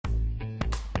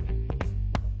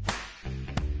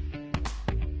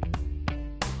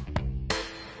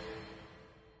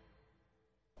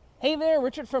Hey there,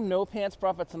 Richard from No Pants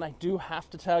Profits, and I do have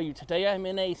to tell you, today I'm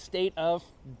in a state of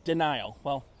denial.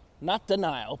 Well, not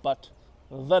denial, but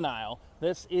the Nile.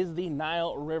 This is the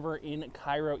Nile River in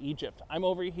Cairo, Egypt. I'm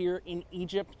over here in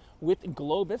Egypt with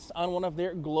Globus on one of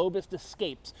their Globus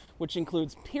escapes, which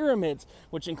includes pyramids,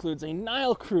 which includes a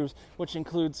Nile cruise, which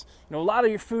includes a lot of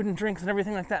your food and drinks and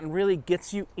everything like that, and really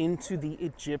gets you into the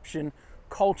Egyptian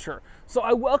culture. So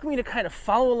I welcome you to kind of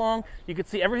follow along. You can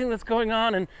see everything that's going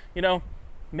on, and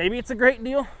maybe it's a great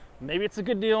deal, maybe it's a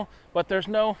good deal, but there's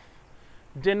no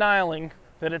denying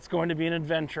that it's going to be an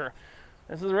adventure.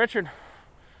 This is Richard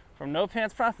from No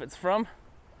Pants Profits from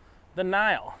the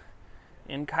Nile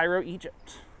in Cairo,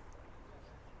 Egypt.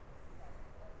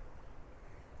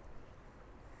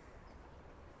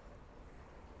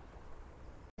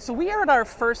 So we are at our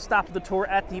first stop of the tour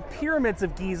at the pyramids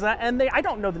of Giza, and I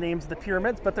don't know the names of the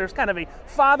pyramids, but there's kind of a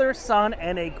father, son,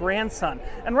 and a grandson.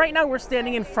 And right now we're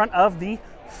standing in front of the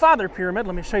father pyramid.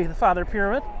 Let me show you the father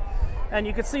pyramid. And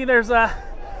you can see there's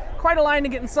quite a line to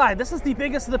get inside. This is the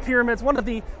biggest of the pyramids, one of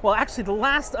the, well, actually the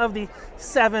last of the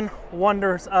 7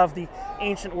 wonders of the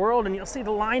ancient world. And you'll see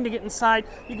the line to get inside.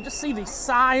 You can just see the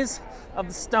size of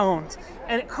the stones.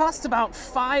 And it costs about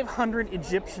 500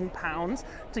 Egyptian pounds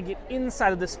to get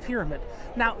inside of this pyramid.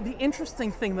 Now, the interesting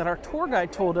thing that our tour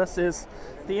guide told us is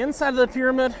the inside of the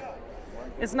pyramid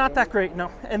is not that great, no.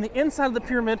 And the inside of the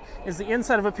pyramid is the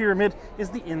inside of a pyramid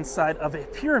is the inside of a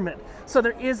pyramid. So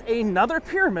there is another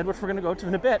pyramid, which we're gonna go to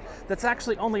in a bit, that's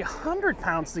actually only 100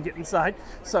 pounds to get inside.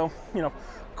 So,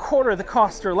 quarter the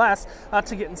cost or less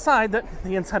to get inside. That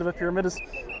the inside of a pyramid is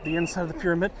the inside of the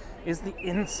pyramid is the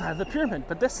inside of the pyramid.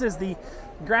 But this is the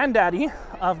granddaddy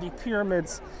of the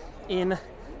pyramids in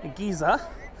Giza.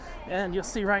 And you'll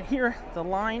see right here the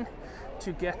line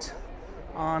to get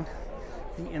on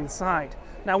the inside.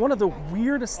 Now, one of the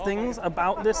weirdest things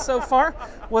about this so far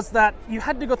was that you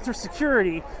had to go through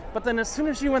security, but then as soon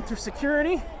as you went through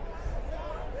security,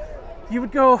 you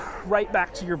would go right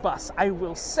back to your bus. I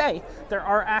will say there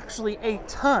are actually a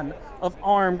ton of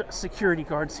armed security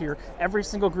guards here. Every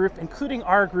single group, including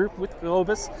our group with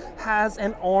Globus, has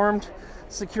an armed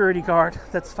security guard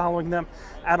that's following them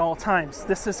at all times.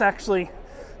 This is actually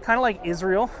kind of like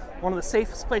Israel, one of the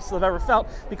safest places I've ever felt,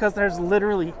 because there's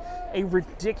literally a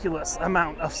ridiculous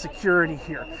amount of security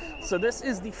here. So this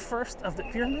is the first of the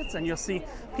pyramids, and you'll see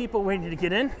people waiting to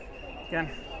get in. Again,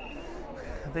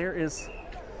 there is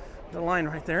the line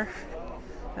right there,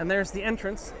 and there's the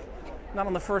entrance, not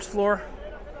on the first floor,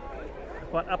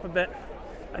 but up a bit,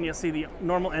 and you'll see the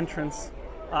normal entrance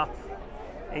up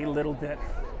a little bit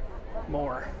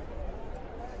more.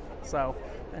 So,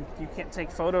 and you can't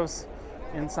take photos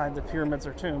inside the pyramids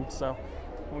or tombs, so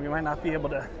we might not be able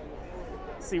to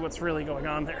see what's really going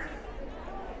on there.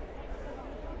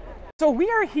 So we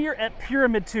are here at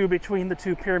Pyramid 2 between the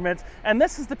two pyramids, and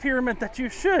this is the pyramid that you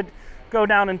should go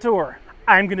down and tour.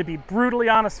 I'm going to be brutally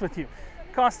honest with you.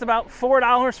 It cost about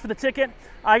 $4 for the ticket.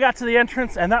 I got to the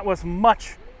entrance, and that was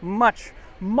much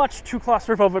too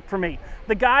claustrophobic for me.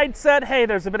 The guide said, hey,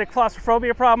 there's a bit of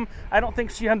claustrophobia problem. I don't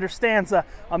think she understands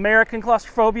American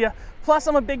claustrophobia. Plus,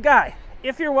 I'm a big guy.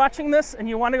 If you're watching this and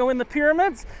you want to go in the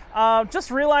pyramids,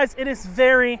 just realize it is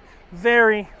very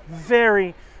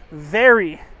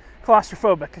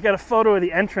claustrophobic. I got a photo of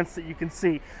the entrance that you can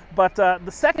see. But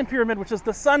the second pyramid, which is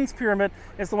the Sun's Pyramid,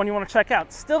 is the one you want to check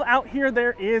out. Still out here,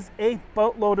 there is a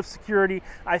boatload of security.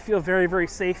 I feel very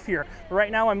safe here. But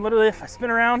right now, I'm literally, if I spin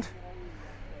around,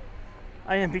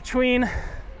 I am between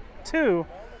 2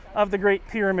 of the great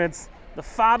pyramids. The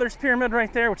Father's Pyramid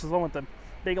right there, which is the one with the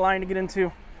big line to get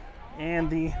into, and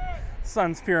the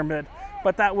Sun's Pyramid.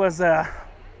 But that was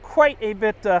quite a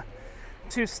bit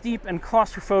too steep and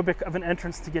claustrophobic of an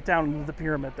entrance to get down into the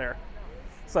pyramid there.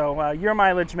 So your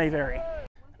mileage may vary.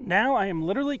 Now I am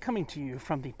literally coming to you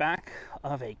from the back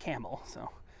of a camel. So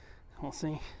we'll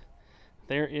see.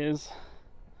 There is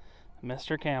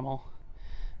Mr. Camel.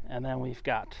 And then we've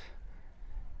got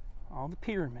all the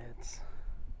pyramids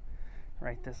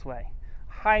right this way.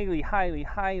 Highly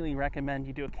recommend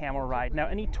you do a camel ride. Now,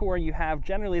 any tour you have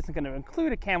generally isn't going to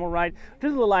include a camel ride due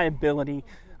to the liability,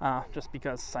 just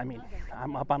because, I mean,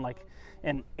 I'm up on like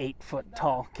an 8-foot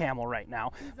tall camel right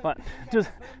now, but due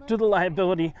to the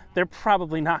liability, they're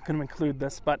probably not going to include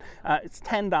this, but it's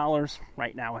 $10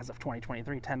 right now as of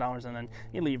 2023, $10, and then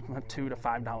you leave a $2 to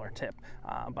 $5 tip.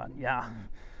 But yeah,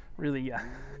 really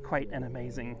quite an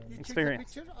amazing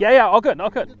experience. Yeah, all good.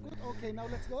 Okay, now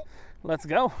let's go. Let's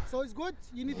go. So it's good?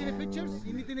 You need any pictures?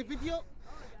 You need any video?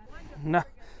 No.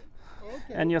 Okay.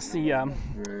 And you'll see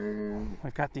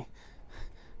we've got the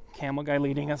camel guy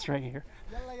leading us right here.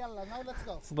 Yalla, now let's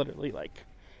go. It's literally like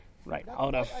right That's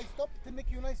out why of, I stopped to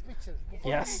make you nice pictures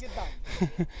before yes, you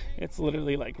get down. it's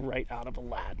literally like right out of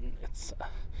Aladdin. It's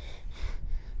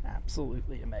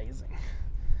absolutely amazing.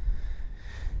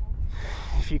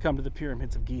 If you come to the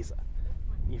pyramids of Giza,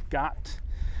 you've got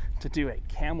to do a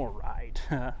camel ride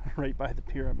right by the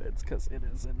pyramids, because it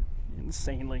is an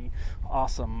insanely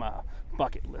awesome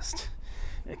bucket list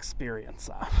experience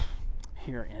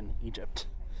here in Egypt.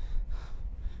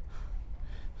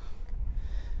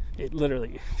 It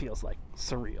literally feels like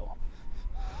surreal.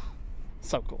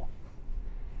 So cool.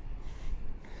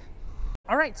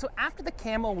 All right, so after the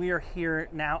camel, we are here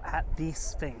now at the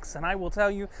Sphinx, and I will tell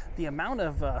you, the amount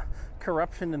of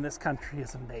corruption in this country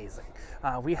is amazing.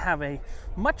 We have a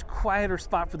much quieter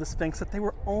spot for the Sphinx that they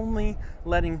were only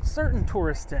letting certain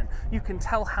tourists in. You can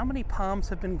tell how many palms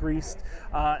have been greased,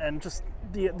 and just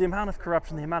the amount of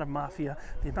corruption, the amount of mafia,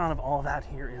 the amount of all that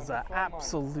here is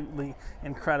absolutely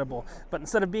incredible. But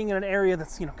instead of being in an area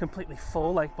that's completely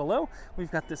full like below,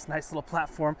 we've got this nice little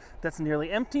platform that's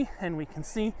nearly empty, and we can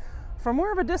see from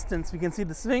more of a distance, we can see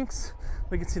the Sphinx,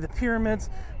 we can see the pyramids,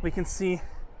 we can see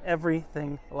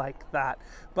everything like that.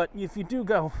 But if you do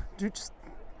go, just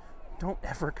don't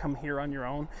ever come here on your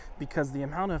own, because the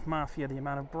amount of mafia, the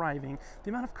amount of bribing, the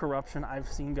amount of corruption I've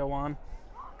seen go on,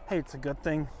 hey, it's a good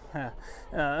thing,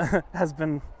 has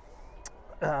been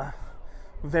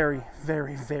very,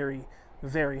 very, very,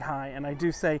 very high. And I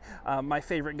do say my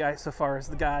favorite guy so far is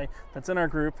the guy that's in our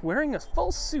group wearing a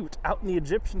full suit out in the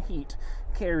Egyptian heat,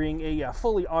 carrying a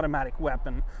fully automatic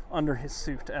weapon under his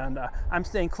suit. And I'm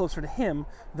staying closer to him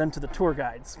than to the tour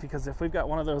guides, because if we've got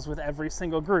one of those with every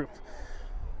single group,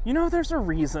 there's a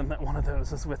reason that one of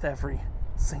those is with every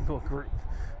single group.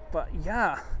 But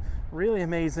yeah, really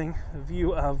amazing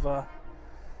view of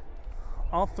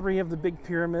all three of the big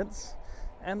pyramids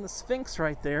and the Sphinx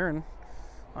right there. And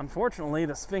unfortunately,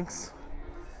 the Sphinx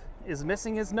is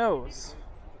missing his nose.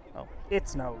 Oh,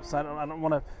 its nose. I don't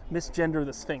want to misgender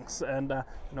the Sphinx, and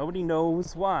nobody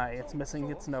knows why it's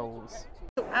missing its nose.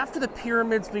 So after the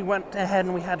pyramids, we went ahead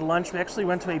and we had lunch. We actually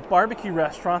went to a barbecue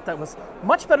restaurant that was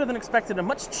much better than expected and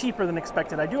much cheaper than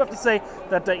expected. I do have to say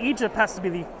that Egypt has to be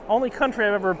the only country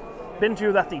I've ever been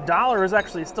to that the dollar is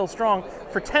actually still strong.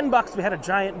 For $10, we had a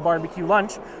giant barbecue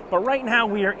lunch, but right now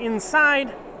we are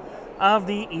inside of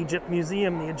the Egypt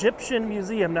Museum, the Egyptian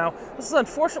Museum. Now, this is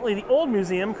unfortunately the old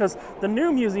museum, because the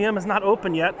new museum is not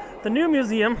open yet. The new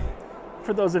museum,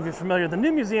 for those of you familiar, the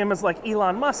new museum is like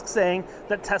Elon Musk saying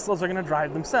that Teslas are going to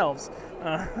drive themselves.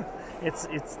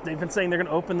 They've been saying they're going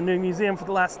to open the new museum for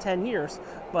the last 10 years,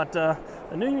 but the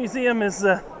new museum is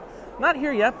not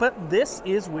here yet, but this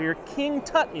is where King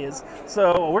Tut is.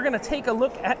 So we're going to take a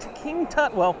look at King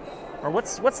Tut, or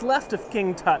what's left of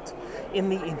King Tut in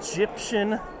the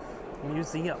Egyptian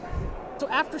Museum. So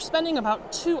after spending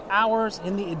about 2 hours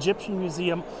in the Egyptian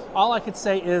Museum, all I could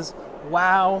say is,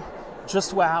 wow,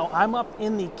 just wow. I'm up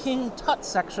in the King Tut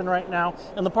section right now,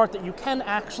 and the part that you can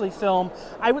actually film.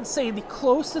 I would say the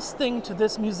closest thing to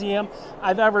this museum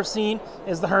I've ever seen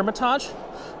is the Hermitage.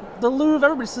 The Louvre,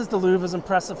 everybody says the Louvre is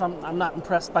impressive. I'm not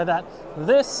impressed by that.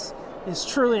 This is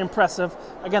truly impressive.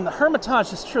 Again, the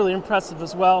Hermitage is truly impressive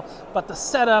as well, but the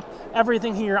setup,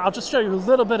 everything here, I'll just show you a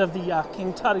little bit of the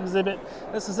King Tut exhibit.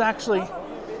 This is actually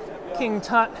King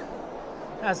Tut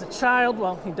as a child.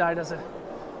 Well, he died as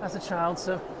a child,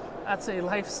 so that's a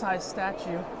life-size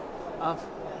statue of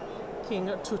King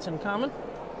Tutankhamun,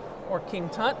 or King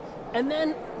Tut. And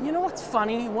then, what's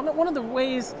funny? One of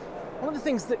the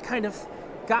things that kind of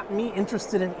got me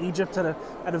interested in Egypt at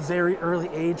a very early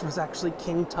age was actually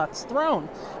King Tut's throne.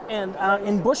 And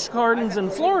in Busch Gardens in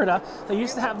Florida, they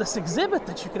used to have this exhibit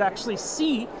that you could actually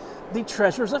see the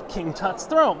treasures of King Tut's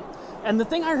throne. And the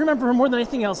thing I remember more than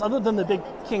anything else, other than the big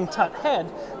King Tut head,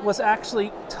 was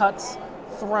actually Tut's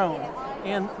throne.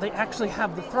 And they actually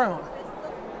have the throne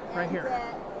right here.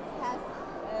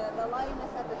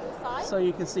 So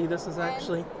you can see this is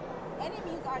actually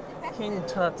King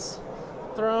Tut's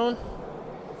throne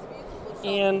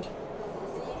and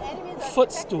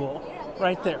footstool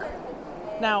right there.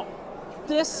 Now,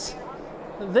 this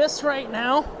right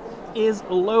now is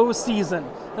low season.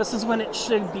 This is when it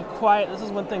should be quiet. This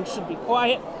is when things should be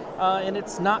quiet, and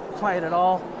it's not quiet at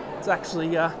all. It's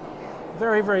actually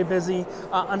very, very busy.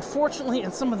 Unfortunately,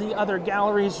 in some of the other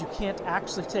galleries, you can't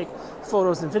actually take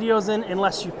photos and videos in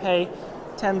unless you pay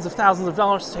tens of thousands of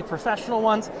dollars to take professional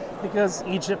ones, because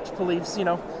Egypt believes,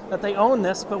 that they own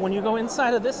this. But when you go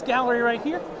inside of this gallery right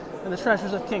here, in the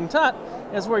Treasures of King Tut,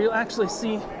 is where you'll actually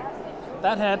see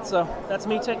that head. So that's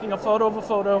me taking a photo of a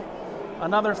photo,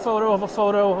 another photo of a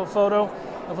photo of a photo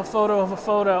of a photo of a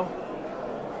photo.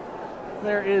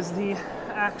 There is the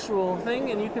actual thing,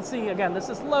 and you can see, again, this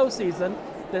is low season,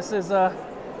 This is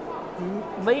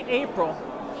late April.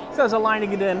 So there's a line to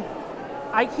get in.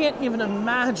 I can't even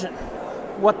imagine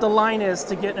what the line is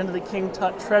to get into the King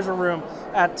Tut treasure room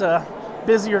at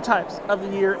busier times of the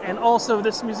year. And also,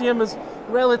 this museum is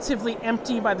relatively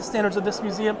empty by the standards of this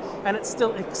museum, and it's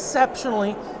still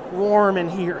exceptionally warm in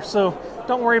here. So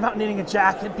don't worry about needing a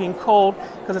jacket, being cold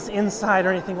because it's inside or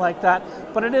anything like that.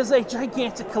 But it is a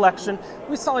gigantic collection.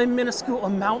 We saw a minuscule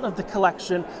amount of the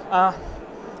collection.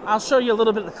 I'll show you a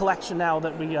little bit of the collection now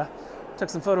that we took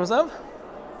some photos of.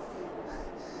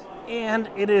 And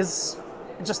it is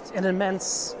just an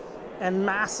immense and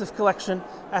massive collection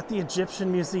at the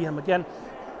Egyptian Museum. Again,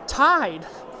 tied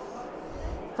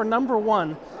for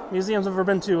 #1 museums I've ever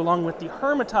been to, along with the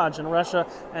Hermitage in Russia,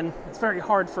 and it's very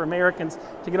hard for Americans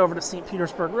to get over to St.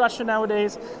 Petersburg, Russia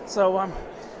nowadays. So,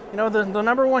 you know, the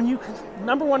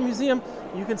 #1 museum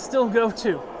you can still go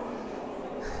to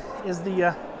is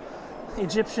the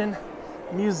Egyptian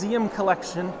Museum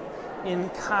collection in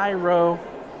Cairo,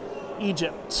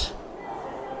 Egypt.